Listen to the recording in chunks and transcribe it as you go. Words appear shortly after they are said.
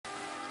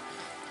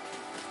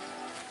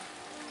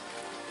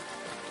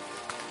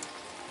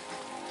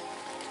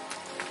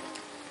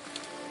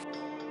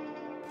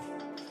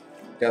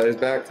Got his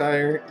back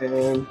tire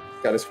and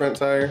got his front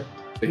tire.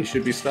 So he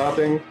should be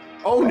stopping.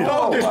 Oh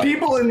no, there's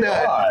people in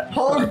that.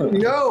 Oh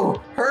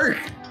no, Herc.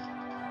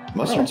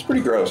 Mustard's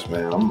pretty gross,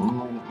 man. I'm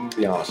gonna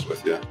be honest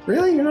with you.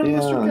 Really? You're not a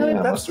mustard guy?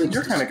 Yeah, mustard's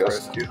You're kind of gross,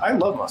 disgusting. dude. I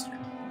love mustard.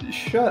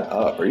 Shut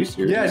up. Are you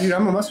serious? Yeah, dude,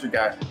 I'm a mustard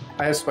guy.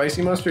 I have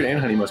spicy mustard and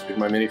honey mustard in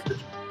my mini fridge.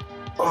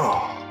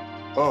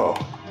 Oh,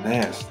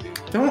 nasty.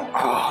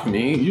 Don't,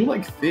 me. You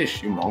like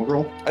fish, you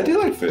mongrel. I do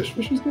like fish.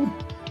 Fish is good.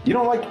 You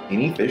don't like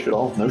any fish at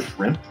all? No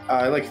shrimp?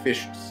 I like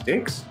fish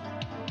sticks.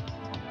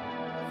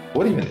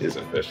 What even is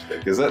a fish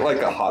stick? Is that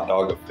like a hot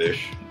dog of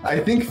fish? I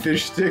think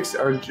fish sticks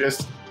are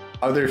just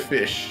other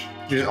fish,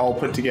 just all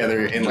put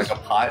together in like a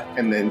pot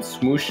and then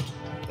smooshed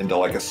into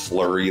like a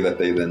slurry that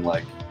they then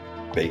like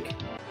bake.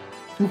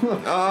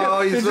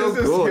 Oh, he's so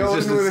cool.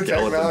 He's just a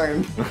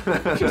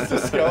skeleton. Just a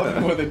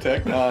skeleton with a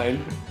Tech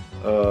 9.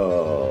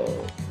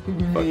 Oh.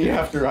 Me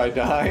after I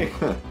die.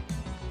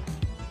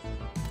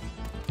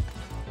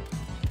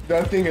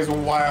 That thing is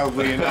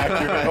wildly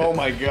inaccurate. Oh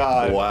my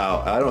god.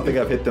 Wow. I don't think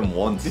I've hit them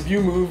once. Did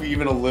you move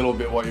even a little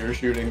bit while you were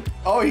shooting?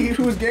 Oh, he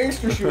was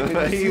gangster shooting.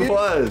 He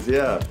was,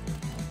 yeah.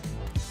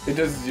 It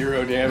does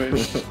 0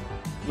 damage.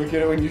 Look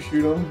at it when you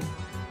shoot him.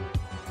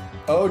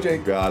 Oh,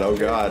 Jake. God, oh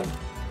god.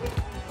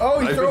 Oh,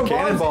 he's throwing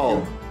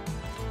cannonball.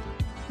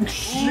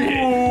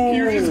 Shit.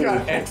 You just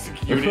got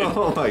executed.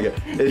 Oh my god.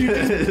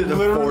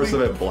 The force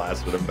of it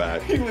blasted him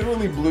back. He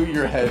literally blew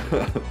your head.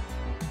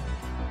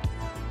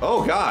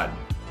 Oh god.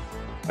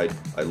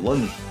 I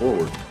lunged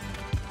forward.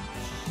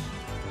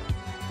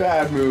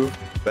 Bad move.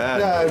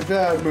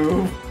 Bad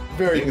move.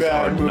 Very Things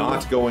bad are move.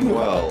 not going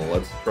well.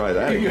 Let's try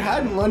that. If you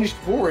hadn't lunged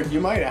forward, you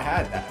might have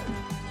had that.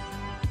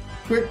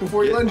 Quick,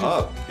 before you lunge.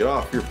 Get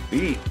off your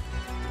feet.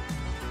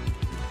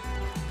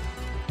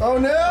 Oh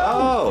no!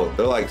 Oh,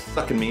 they're like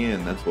sucking me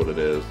in. That's what it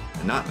is.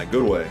 And not in a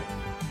good way.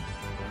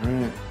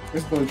 Alright.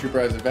 This Bone Trooper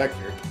has a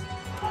vector.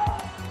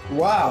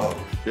 Wow.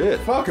 Oh, shit.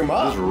 Fuck him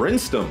up. Just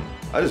rinsed them.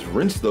 I just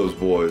rinsed those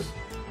boys.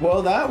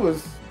 Well, that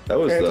was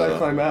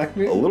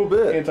anticlimactic. A little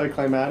bit.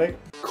 Anticlimactic.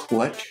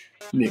 Clutch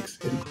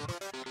Nixon.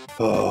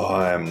 Oh,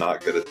 I am not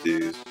good at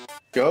these.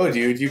 Go,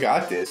 dude. You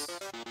got this.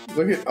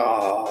 Look at.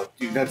 Oh,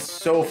 dude, that's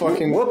so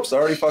fucking. Whoops! I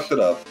already fucked it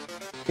up.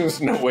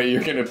 There's no way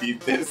you're gonna beat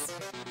this.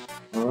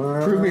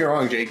 Prove me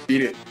wrong, Jake.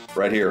 Beat it.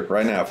 Right here,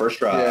 right now. First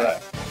try. Yeah.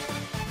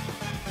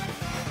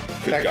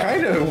 Good that God.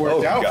 kind of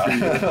worked out God. for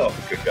you. Oh,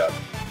 good God.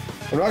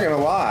 I'm not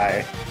gonna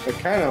lie. It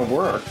kind of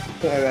worked.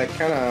 That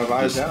kind of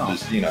vibes out.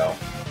 Just, you know,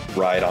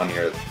 ride on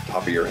your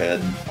top of your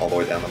head all the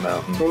way down the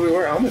mountain. That's what we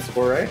wear helmets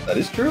for, right? That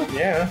is true.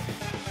 Yeah.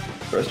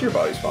 The rest of your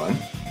body's fine.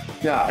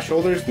 Nah,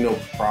 shoulders, no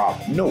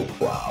problem. No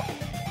problem.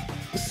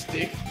 The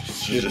stick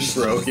just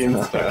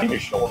broken, stuck in your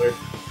shoulder.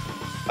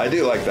 I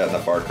do like that in the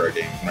Far Cry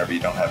games. Whenever you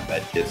don't have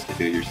med kits to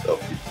heal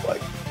yourself, you just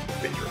like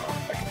pin your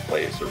arm back in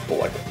place or pull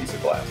like a piece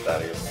of glass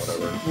out of it or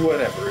whatever.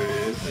 Whatever it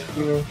is.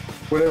 You know,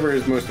 whatever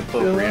is most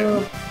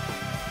appropriate.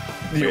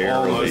 You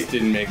almost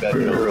didn't make that.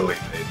 Barely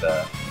made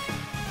that.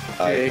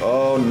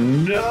 Oh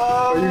no!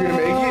 Are you gonna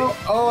make it?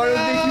 Oh, I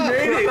don't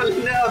think you made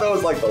it. No, that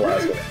was like the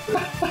last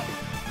one.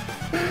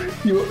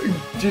 You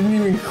didn't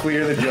even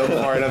clear the jump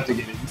far enough to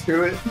get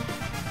into it.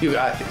 You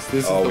got this.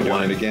 This is the we one.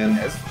 doing it again?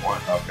 That's the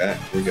one. Okay,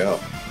 here we go.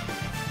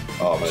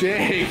 Oh,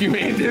 Jake, you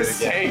made the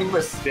same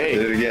mistake.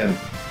 Did it again.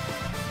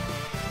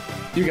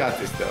 You got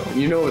this though.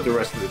 You know what the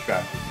rest of the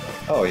track is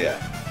though. Oh yeah,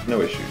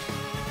 no issues.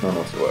 None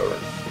whatsoever.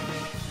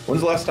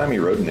 When's the last time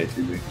you rode an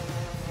ATV?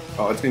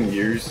 Oh, it's been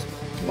years.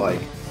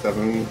 Like 6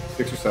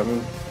 or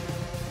 7.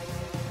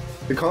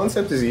 The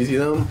concept is easy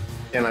though,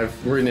 and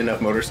I've ridden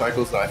enough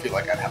motorcycles that I feel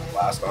like I'd have a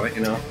blast on it,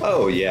 you know?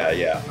 Oh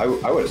yeah. I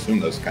would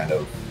assume those kind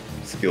of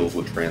skills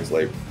would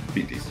translate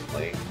pretty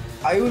decently.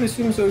 I would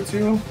assume so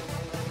too.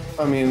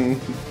 I mean,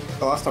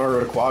 the last time I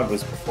rode a quad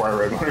was before I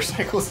rode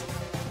motorcycles.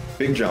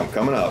 Big jump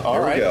coming up. All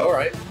Here right, we go. all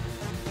right.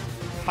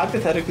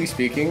 Hypothetically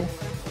speaking,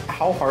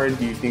 how hard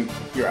do you think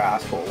your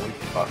asshole would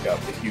fuck up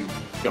if you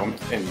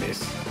jumped and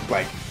missed?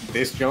 Like,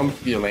 this jump,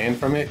 you land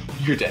from it,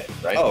 you're dead,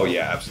 right? Oh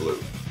yeah,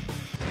 absolutely.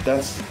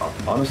 That's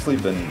honestly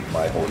been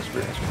my whole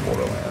experience with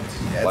Borderlands.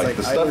 Yeah, like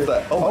the stuff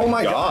that. Oh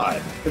my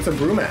god. It's a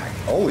Brumac.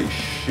 Holy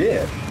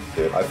shit,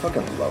 dude! I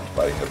fucking loved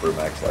fighting the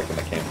Brumacs like in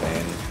the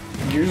campaign.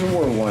 Gears of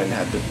War 1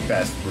 had the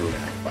best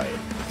Brumac fight.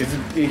 Because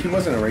he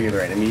wasn't a regular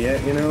enemy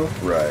yet, you know?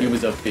 Right. He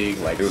was a big,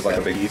 like, it was like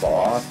a big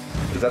boss.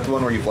 Is that the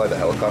one where you fly the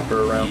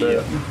helicopter around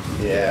it?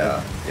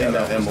 Yeah. In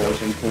the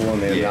emulsion pool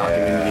and they knock him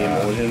into the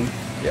emulsion.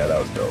 Yeah, that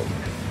was dope.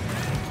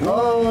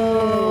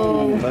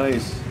 Oh!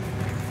 Nice.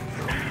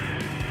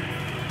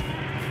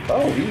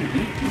 Oh,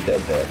 he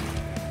dead there.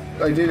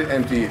 I did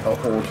empty a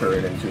whole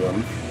turret into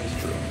him.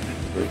 That's true.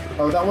 Very true.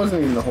 Oh, that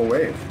wasn't even the whole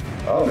wave.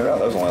 Oh, no, that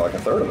was only like a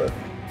third of it.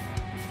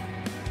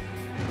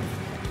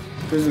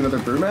 There's another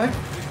Brumac?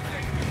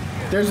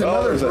 There's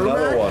another there's Brumac?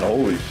 another one.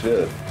 Holy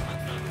shit.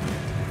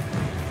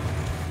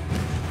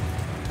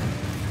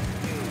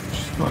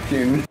 Just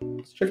fucking...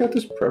 Let's check out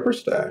this prepper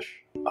stash.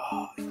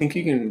 Oh, I think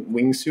you can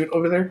wingsuit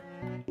over there?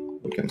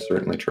 We can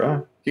certainly try.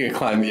 You can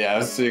climb,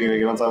 yeah, so you're gonna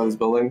get on top of this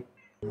building.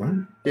 What?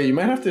 Yeah, you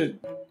might have to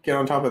get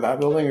on top of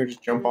that building or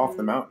just jump off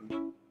the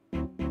mountain.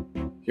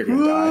 you're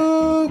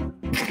gonna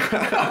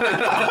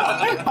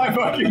die. I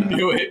fucking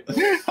knew it.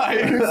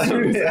 As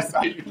soon as I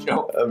saw you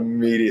jump.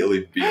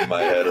 Immediately beat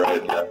my head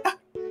right now.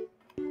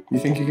 You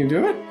think you can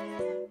do it?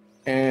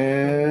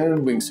 And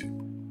wingsuit.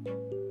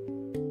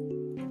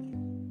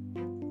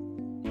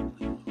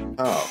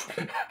 Oh.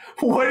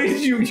 What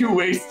did you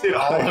wasted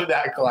all of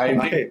that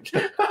climbing?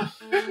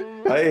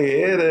 I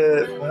hit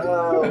it.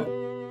 Oh.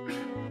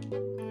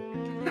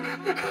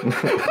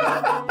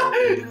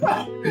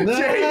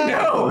 Jay,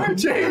 no!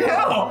 Jay,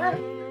 no!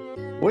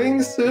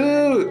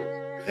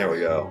 Wingsuit. There we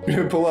go.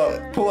 Pull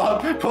up, pull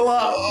up, pull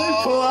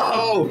up, pull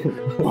up,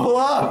 pull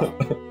up.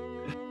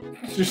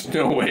 There's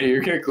no way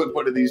you're gonna clip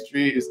one of these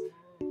trees.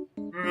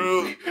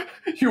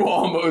 You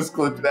almost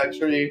clipped that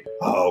tree.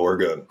 Oh, we're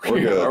good.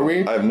 We're good. Are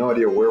we? I have no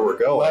idea where we're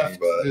going, Left,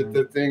 but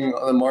the thing,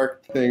 the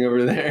marked thing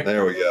over there.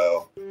 there we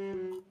go.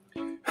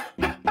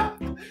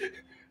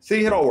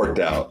 See, it all worked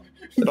out.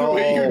 It The all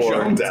way you worked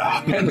jumped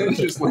out. and then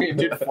just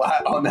landed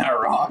flat on that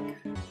rock.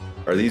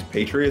 Are these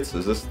Patriots?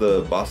 Is this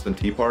the Boston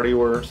Tea Party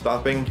we're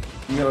stopping?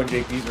 No,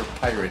 Jake, these are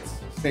pirates.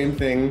 Same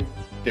thing,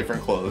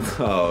 different clothes.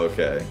 Oh,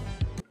 okay.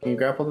 Can you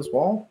grapple this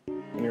wall?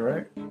 On your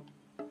right?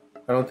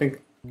 I don't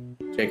think...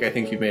 Jake, I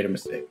think you made a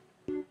mistake.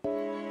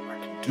 I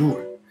can do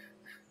it.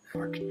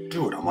 I can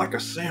do it. I'm like a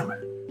salmon.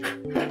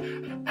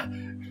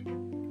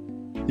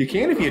 You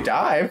can if you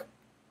dive.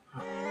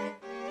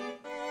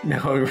 No,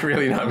 we're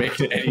really not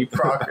making any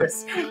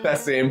progress. That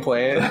same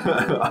plan.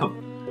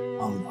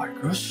 I'm like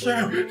a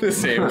salmon. The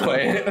same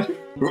plan.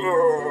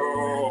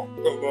 Oh,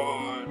 come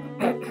on.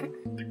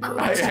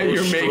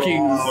 You're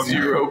making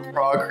zero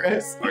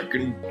progress. I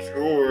can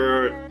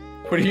do it.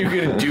 What are you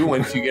gonna do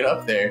once you get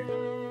up there?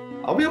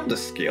 I'll be able to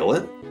scale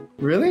it.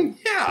 Really?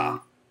 Yeah.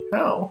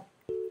 How?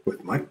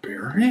 With my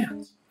bare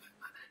hands.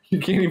 You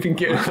can't even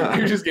get...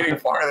 You're just getting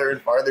farther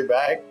and farther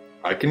back.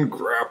 I can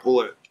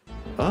grapple it.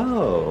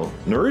 Oh,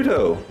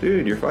 Naruto.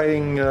 Dude, you're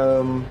fighting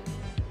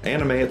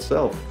anime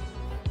itself.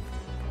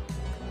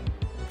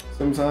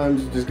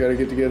 Sometimes you just gotta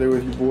get together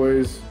with your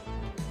boys,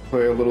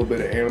 play a little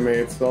bit of anime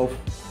itself.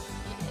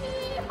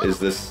 Is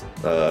this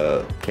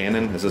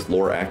canon? Is this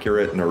lore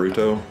accurate,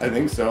 Naruto? I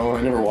think so.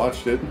 I never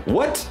watched it.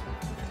 What?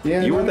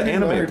 Yeah, You were I'm the a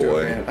anime Naruto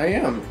boy. fan. I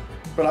am,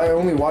 but I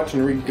only watch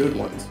and read good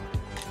ones.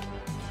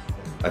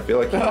 I feel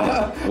like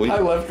will I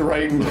you, left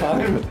right in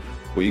time.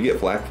 will you get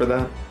flack for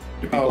that?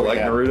 Do people Oh, like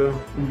yeah. Naruto?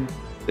 Mhm.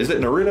 Is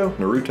it Naruto?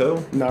 Naruto?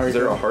 Naruto. Is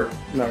there a heart?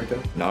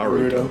 Naruto.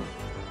 Naruto.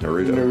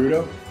 Naruto.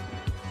 Naruto.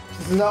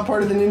 This is not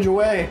part of the Ninja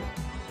Way.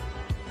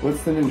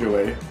 What's the Ninja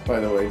Way, by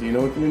the way? Do you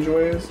know what the Ninja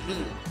Way is?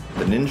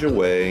 The ninja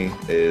way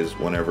is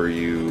whenever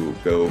you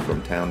go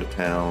from town to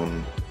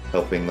town,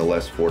 helping the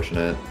less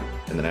fortunate,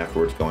 and then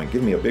afterwards going,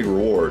 give me a big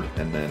reward,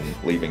 and then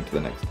leaving to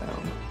the next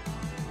town.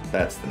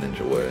 That's the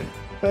ninja way.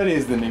 That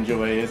is the Ninja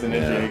Way, isn't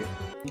it, Yeah. Jake?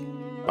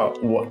 Oh,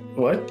 what?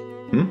 What?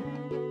 Hmm?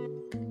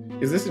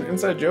 Is this an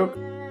inside joke?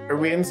 Are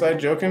we inside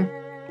joking?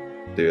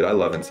 Dude, I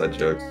love inside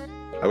jokes.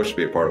 I wish to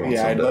be a part of one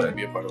Yeah, I'd someday. love to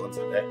be a part of one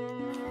someday.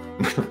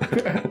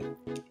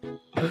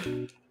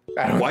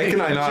 I don't Why think-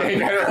 can I not?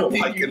 Jake, I don't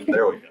Why think you can,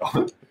 there we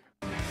go.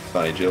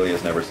 Funny, Julie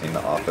has never seen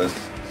The Office,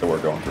 so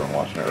we're going through and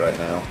watching it right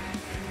now.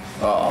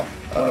 Oh,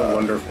 what a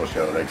wonderful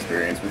show to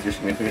experience with your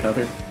significant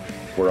other.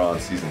 We're on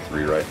season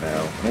 3 right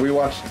now. And we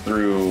watched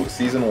through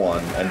season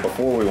 1, and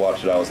before we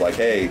watched it, I was like,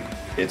 hey,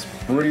 it's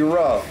pretty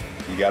rough.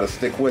 You gotta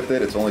stick with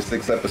it. It's only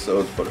 6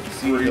 episodes, but it's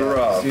pretty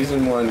rough.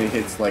 Season 1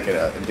 hits like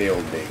a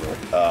day-old bagel.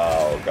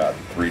 Oh, God,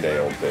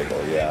 3-day-old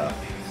bagel, yeah.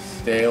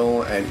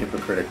 Stale and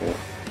hypocritical.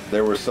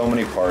 There were so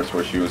many parts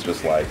where she was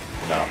just like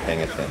not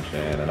paying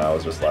attention, and I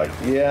was just like,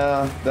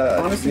 yeah,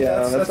 Honestly,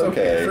 that's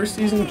okay. First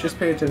season, just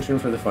pay attention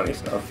for the funny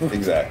stuff.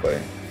 Exactly.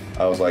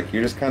 I was like,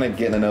 you're just kind of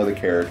getting to know the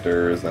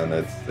characters, and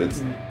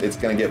it's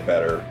gonna get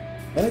better,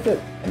 and it did.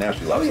 And now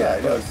she Oh loves yeah,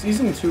 it. no,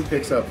 season 2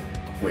 picks up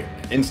quick.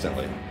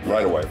 Instantly,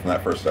 right away from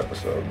that first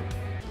episode.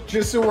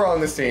 Just so we're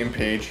on the same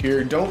page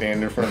here, don't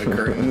stand in front of the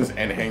curtains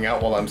and hang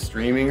out while I'm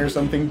streaming or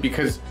something,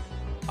 because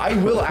I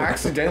will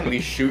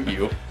accidentally shoot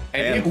you,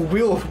 and it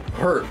will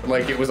hurt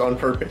like it was on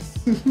purpose.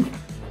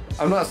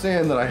 I'm not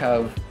saying that I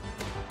have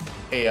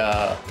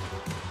a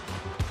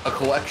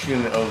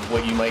collection of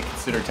what you might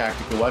consider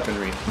tactical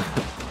weaponry,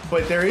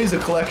 but there is a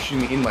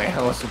collection in my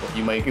house of what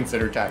you might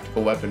consider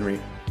tactical weaponry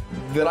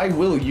that I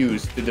will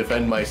use to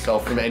defend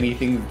myself from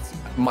anything that's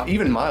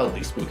even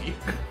mildly spooky.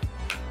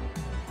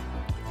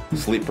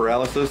 Sleep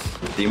paralysis,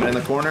 demon in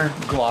the corner,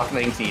 Glock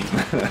 19.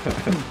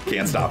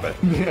 can't stop it.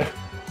 Yeah.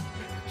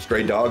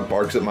 Stray dog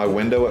barks at my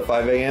window at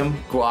 5 a.m.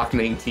 Glock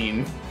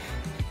 19.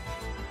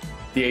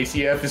 The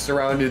ATF has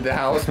surrounded the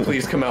house.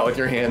 Please come out with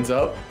your hands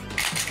up.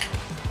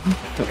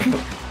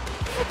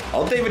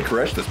 I'll David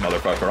Koresh this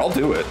motherfucker. I'll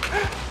do it.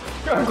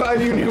 I'm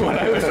glad you knew what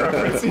I was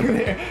referencing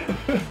there.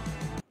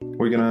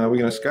 We gonna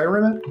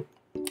Skyrim it?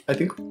 I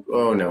think.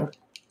 Oh no.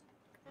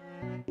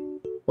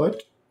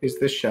 What is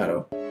this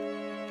shadow?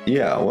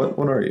 Yeah. What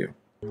are you?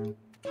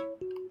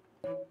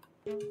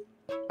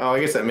 Oh, I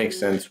guess that makes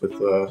sense with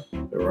the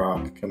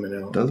rock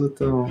coming out. Does it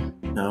though?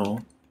 No.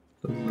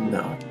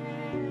 No.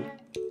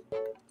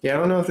 Yeah, I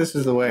don't know if this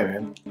is the way,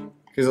 man.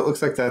 Because it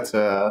looks like that's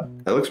That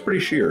looks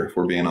pretty sheer, if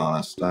we're being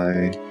honest.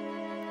 I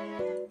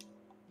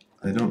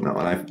don't know.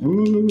 And I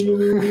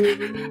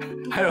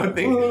don't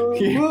think.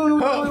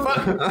 Oh,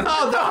 fuck.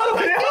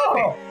 Oh,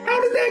 no! How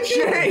did that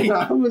shake?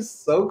 That was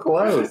so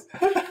close.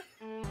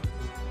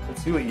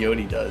 Let's see what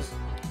Yodi does.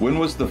 When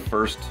was the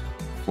first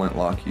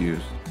flintlock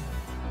used?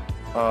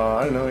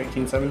 I don't know,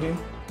 1817?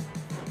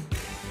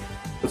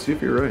 Let's see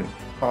if you're right.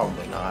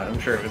 Probably not. I'm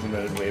sure it was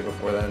invented way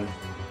before then.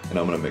 And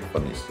I'm gonna make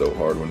fun of you so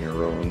hard when you're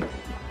wrong.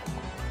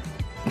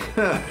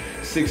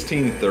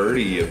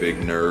 1630, you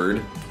big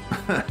nerd.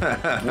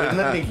 Wouldn't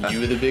that make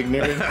you the big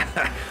nerd?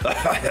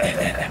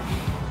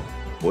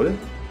 Would it?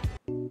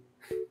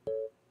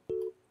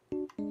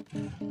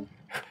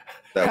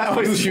 That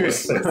was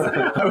yours.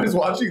 I was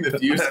watching the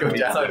fuse go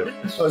down.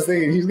 I was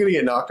thinking he's gonna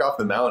get knocked off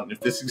the mountain if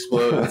this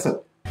explodes.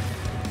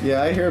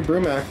 Yeah, I hear a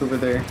Brumac over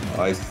there.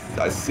 I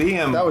see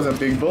him. That was a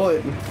big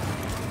bullet.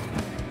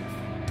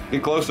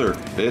 Get closer,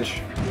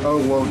 bitch. Oh,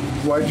 well,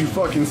 why'd you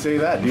fucking say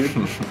that, dude?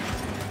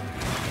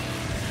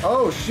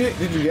 Oh, shit,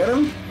 did you get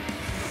him?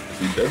 Is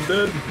he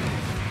dead?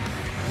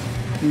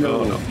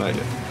 No. No, not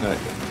yet. Not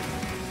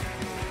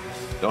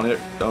yet.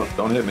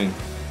 Don't hit me.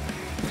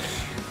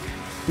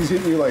 He's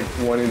hit me like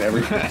one in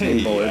every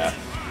 15 bullets. Yeah.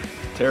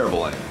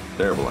 Terrible aim.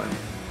 Terrible aim.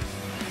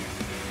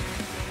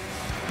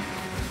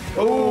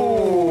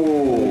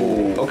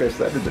 Oh! Okay,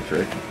 so that did the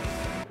trick.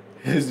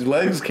 His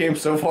legs came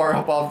so far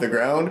up off the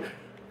ground.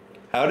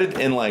 How did,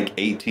 in like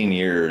 18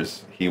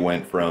 years, he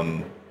went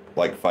from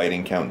like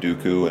fighting Count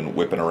Dooku and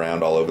whipping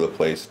around all over the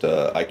place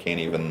to I can't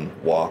even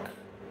walk,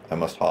 I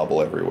must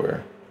hobble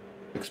everywhere?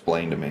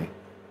 Explain to me.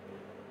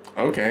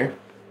 Okay.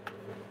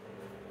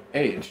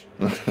 Age.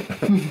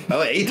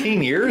 Oh,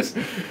 18 years?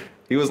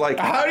 He was like...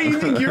 How do you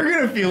think you're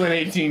going to feel in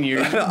 18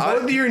 years?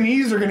 Both of your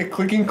knees are going to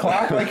click and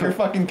clack like you're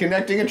fucking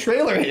connecting a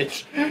trailer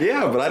hitch.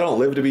 Yeah, but I don't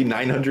live to be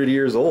 900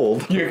 years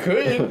old. You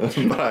could.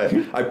 But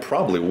I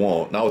probably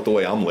won't. Not with the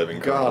way I'm living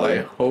God, I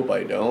currently. hope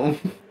I don't.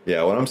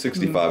 Yeah, when I'm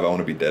 65, I want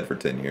to be dead for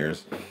 10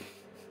 years.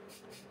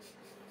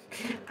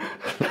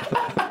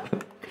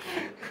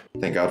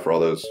 Thank God for all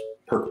those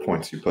perk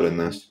points you put in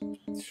this.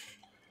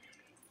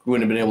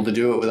 Wouldn't have been able to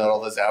do it without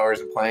all those hours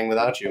of playing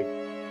without you.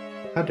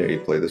 How dare you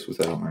play this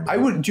without me? I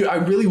would, dude, I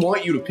really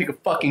want you to pick a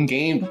fucking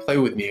game to play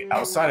with me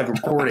outside of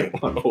recording.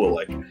 Oh,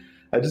 like,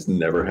 I just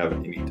never have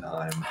any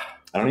time.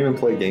 I don't even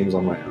play games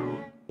on my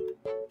own.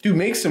 Dude,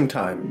 make some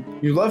time.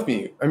 You love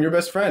me. I'm your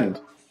best friend.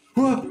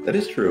 That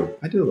is true.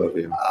 I do love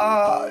you.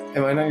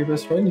 Am I not your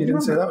best friend? You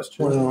didn't say that was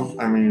true. Well,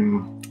 I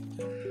mean...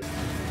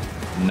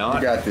 Not...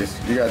 You got this.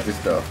 You got this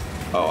stuff.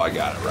 Oh, I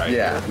got it, right?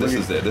 Yeah. This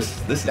is it.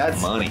 This is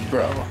money.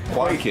 Bro.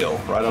 Quad kill.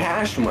 Right up.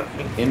 Cash money.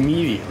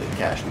 Immediately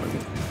cash money.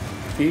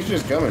 He's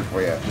just coming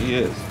for you. He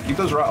is. Keep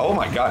those right. Oh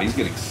my God, he's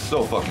getting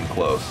so fucking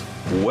close.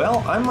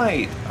 Well, I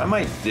might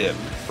dip,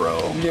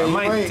 bro. Yeah, I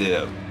might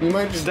dip. You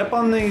might just Step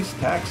on these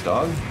tacks,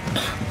 dog.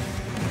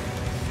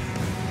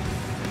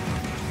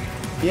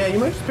 Yeah, you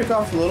might just pick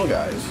off the little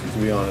guys, to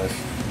be honest.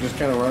 Just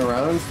kind of run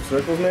around in some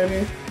circles,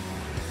 maybe.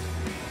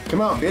 Come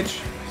out,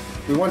 bitch.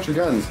 We want your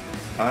guns.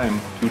 Time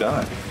to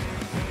die.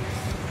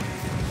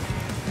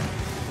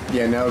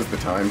 Yeah, now's the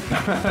time.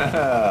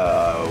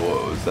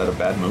 Was that a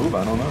bad move?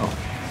 I don't know.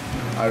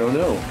 I don't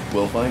know.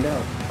 We'll find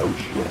out. Oh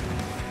shit.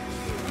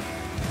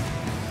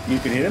 You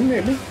can hit him,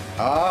 maybe.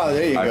 Ah,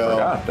 there you I go.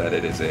 forgot that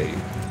it is a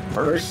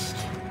First.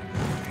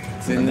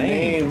 It's in the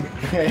name.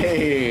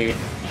 Hey.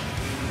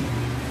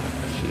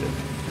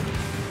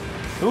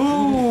 Shit.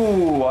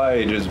 Ooh,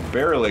 I just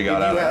barely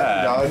got out of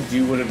that. Dodged,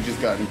 you would have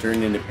just gotten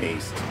turned into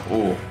paste.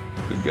 Oh,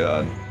 good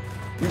God.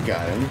 You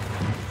got him.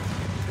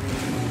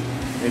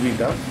 Maybe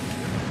duck.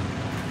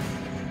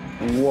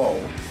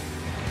 Whoa.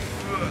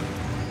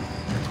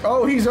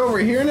 Oh, he's over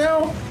here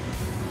now?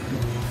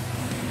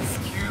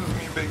 Excuse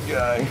me, big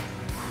guy.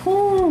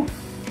 Whew.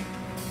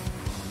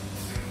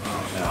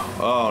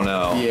 Oh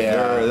no.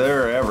 Yeah.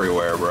 They're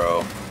everywhere,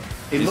 bro.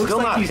 He's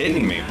still not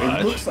hitting me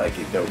much. It looks like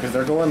it though, because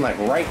they're going like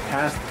right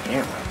past the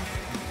camera.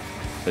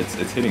 It's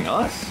hitting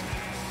us.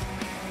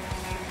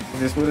 Is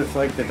this what it's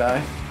like to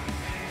die?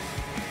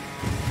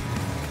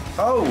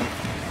 Oh!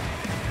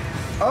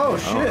 Oh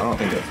shit! I don't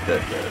think that's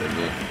dead, is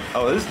it?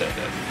 Oh, it is dead.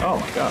 Oh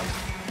my God.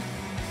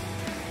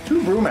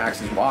 2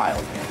 Brumax is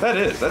wild, man. That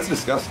is. That's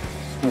disgusting.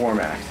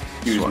 Swarmax.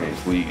 Excuse me.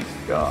 Please,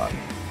 God.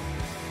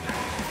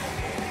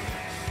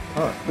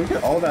 Oh, look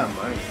at all that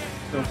money.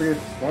 Don't forget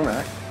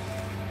Swarmax.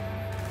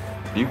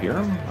 Do you hear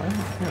him?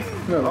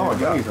 No, Oh my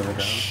God. over there.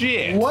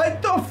 Shit.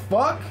 What the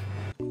fuck?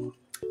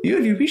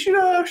 Dude, we should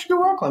go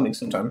rock climbing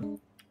sometime.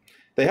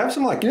 They have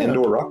some like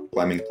indoor rock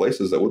climbing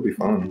places that would be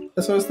fun.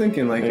 That's what I was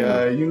thinking. Like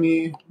you,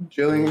 me,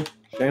 Jillian,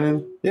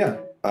 Shannon. Yeah,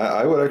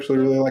 I would actually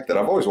really like that.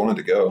 I've always wanted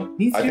to go.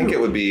 Me too. I think it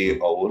would be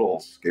a little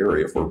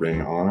scary if we're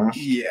being honest.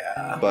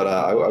 Yeah. But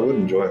I would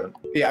enjoy it.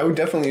 Yeah, I would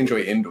definitely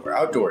enjoy indoor.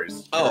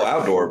 Outdoors. Oh,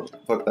 outdoor.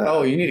 Fuck that.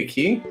 Oh, you need a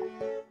key?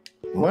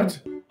 What?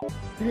 You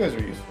guys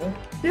are useful.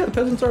 Yeah, the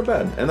peasants aren't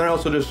bad. And they're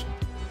also just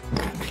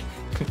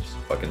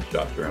fucking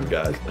shocked around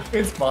guys.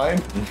 It's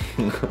fine.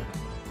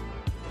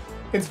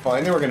 It's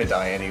fine. They were gonna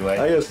die anyway.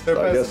 I guess, They're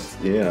peasants.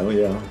 yeah,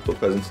 that's what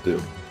peasants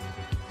do.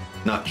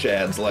 Not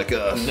Chads like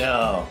us.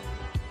 No.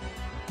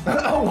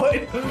 Oh, what?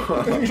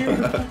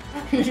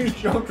 You just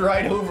jumped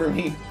right over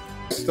me.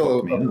 Still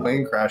a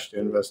plane crash to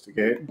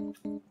investigate.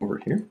 Over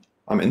here?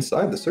 I'm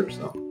inside the search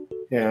zone.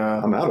 Yeah.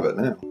 I'm out of it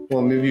now.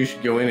 Well, maybe you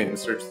should go in it and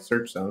search the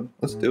search zone.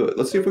 Let's do it.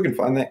 Let's see if we can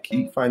find that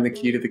key. Find the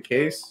key to the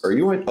case. Are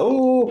you in?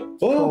 Oh!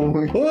 No,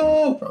 it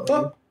wasn't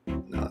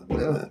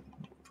that.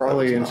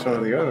 Probably in some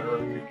of the other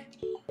wreckage.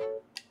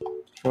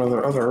 Some of the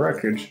other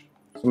wreckage.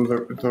 Some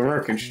of the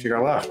wreckage to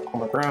your left, on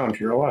the ground, to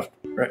your left,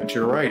 right, to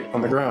your right,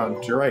 on the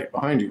ground, to your right,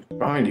 behind you,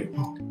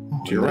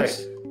 to your right,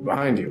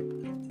 behind you,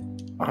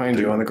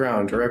 on the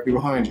ground, directly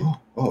behind you.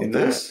 Oh, in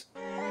this?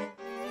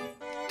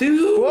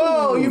 Dude!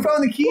 Whoa, you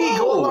found the key! Whoa,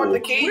 Go unlock the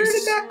case! Where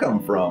did that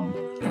come from?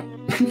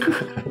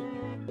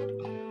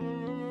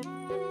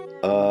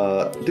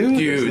 Dude,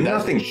 Dude,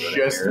 nothing that's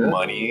just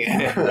money.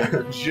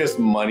 Just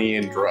money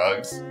and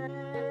drugs.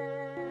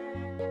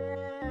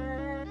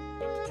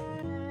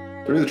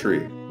 Through the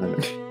tree.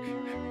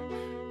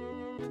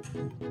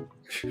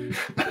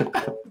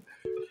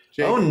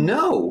 Oh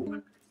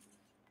no!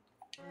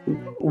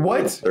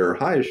 What? They're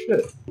high as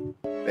shit.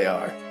 They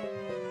are.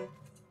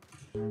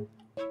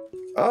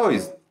 Oh,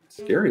 he's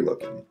scary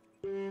looking.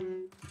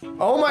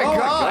 Oh my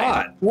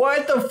god!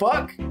 What the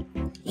fuck?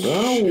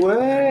 No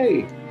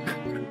way!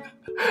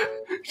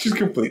 She's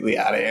completely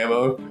out of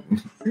ammo.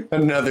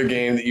 Another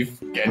game that you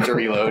get to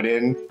reload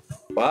in.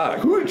 Fuck.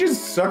 Who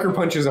just sucker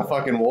punches a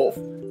fucking wolf?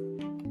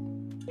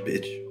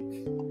 Bitch.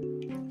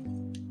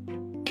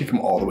 Kick him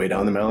all the way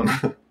down the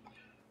mountain.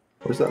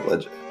 Where's that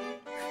ledge at?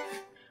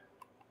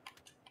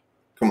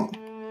 Come on.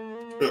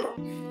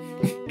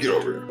 Get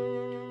over here.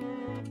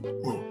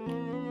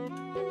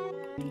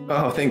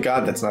 Oh, thank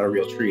God that's not a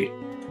real tree.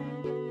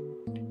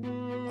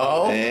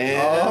 Oh,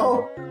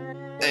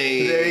 And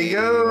hey. there he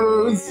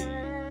goes.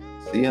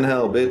 See you in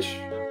hell, bitch.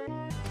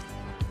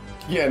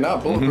 Yeah,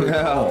 not bulletproof.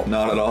 No,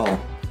 not at all.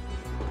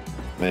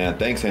 Man,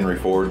 thanks, Henry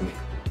Ford,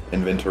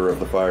 inventor of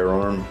the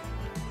firearm.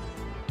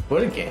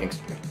 What a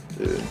gangster.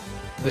 Dude,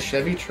 The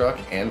Chevy truck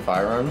and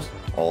firearms.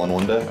 all in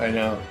one day. I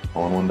know.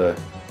 All in one day.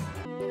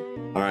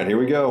 All right, here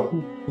we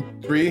go.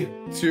 3,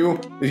 2.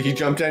 He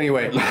jumped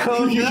anyway.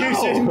 Oh,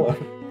 no.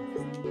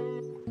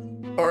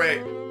 All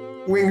right,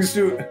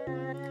 wingsuit.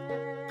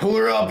 Pull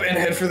her up and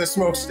head for the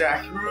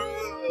smokestack.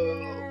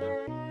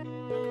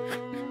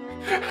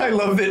 I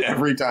love that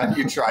every time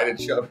you try to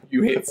jump,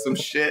 you hit some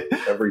shit.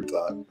 Every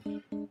time.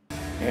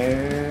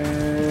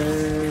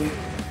 And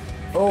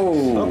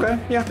oh, Okay,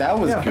 yeah. that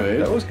was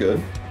good. That was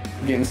good.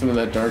 Getting some of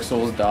that Dark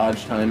Souls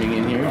dodge timing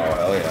in Oh, here.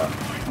 hell yeah.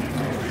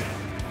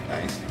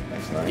 Nice.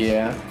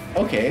 Yeah.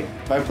 Okay.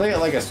 If I play it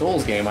like a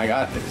Souls game, I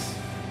got this.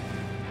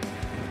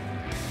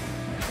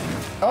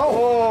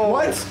 Oh,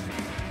 what?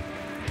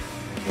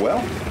 Well,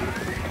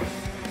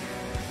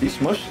 he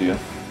smushed you.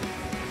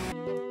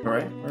 All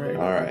right.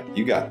 All right,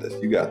 you got this.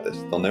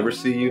 They'll never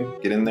see you.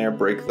 Get in there,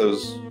 break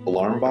those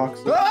alarm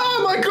boxes.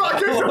 Oh my God!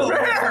 There's a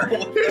bear!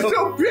 There's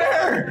a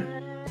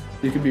bear!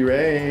 You could be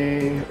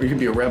Ray, or you could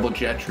be a rebel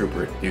jet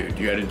trooper, dude.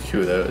 You gotta do 2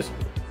 of those.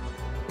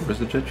 Where's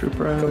the jet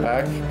trooper at? Go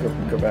back.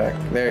 Go back.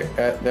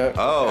 There.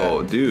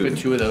 Oh, dude. Put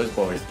 2 of those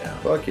boys down.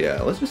 Fuck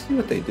yeah. Let's just see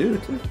what they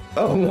do.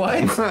 Oh.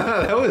 What?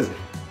 That was...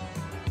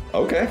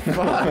 Okay.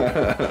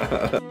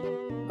 Fuck.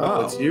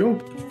 Oh. It's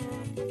you?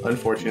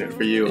 Unfortunate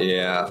for you.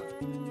 Yeah.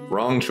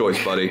 Wrong choice,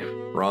 buddy.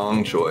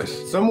 Wrong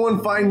choice.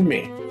 Someone find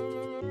me.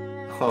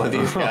 Oh,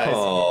 these guys.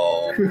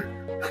 Oh.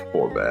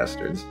 Poor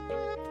bastards.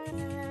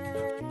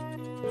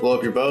 Blow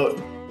up your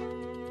boat.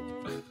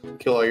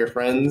 Kill all your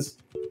friends.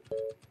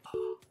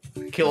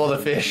 Kill all the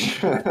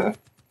fish. I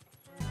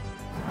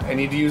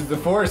need to use the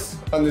force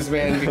on this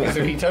man because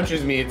if he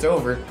touches me, it's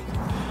over.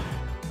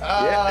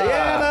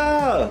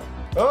 Yeah.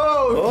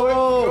 Oh,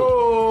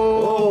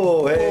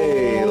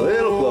 Hey,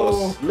 little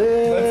close.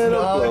 Let's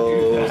not do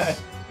Close. that.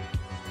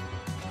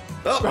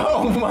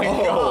 Oh my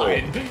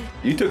God.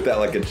 You took that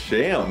like a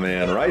champ,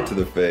 man. Right to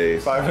the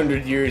face.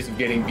 500 years of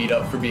getting beat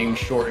up for being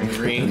short and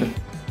green.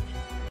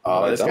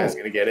 Oh, this guy's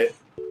gonna get it.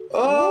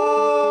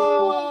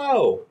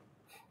 Oh!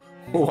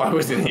 Oh, I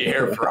was in the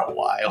air for a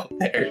while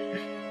there.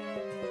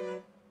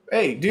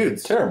 Hey,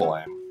 dudes. Terrible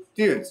aim.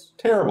 Dudes.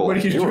 Terrible. What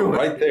are you were doing?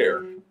 right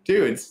there.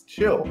 Dudes,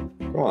 chill.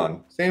 Come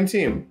on. Same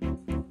team.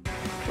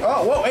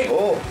 Oh, whoa, wait.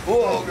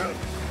 Oh, God.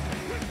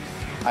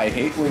 I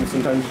hate when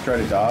sometimes you try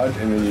to dodge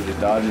and then you just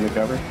dodge in the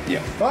cover.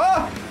 Yeah.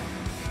 Ah!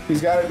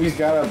 He's got a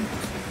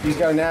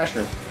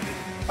Nasher.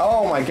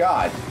 Oh my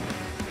God.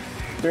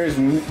 There's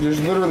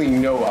literally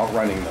no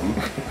outrunning them.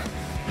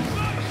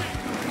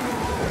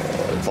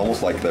 It's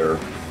almost like they're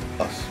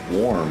a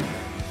swarm.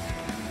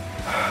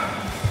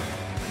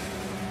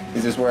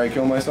 Is this where I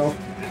kill myself?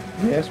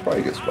 Yeah, it's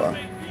probably a good spot.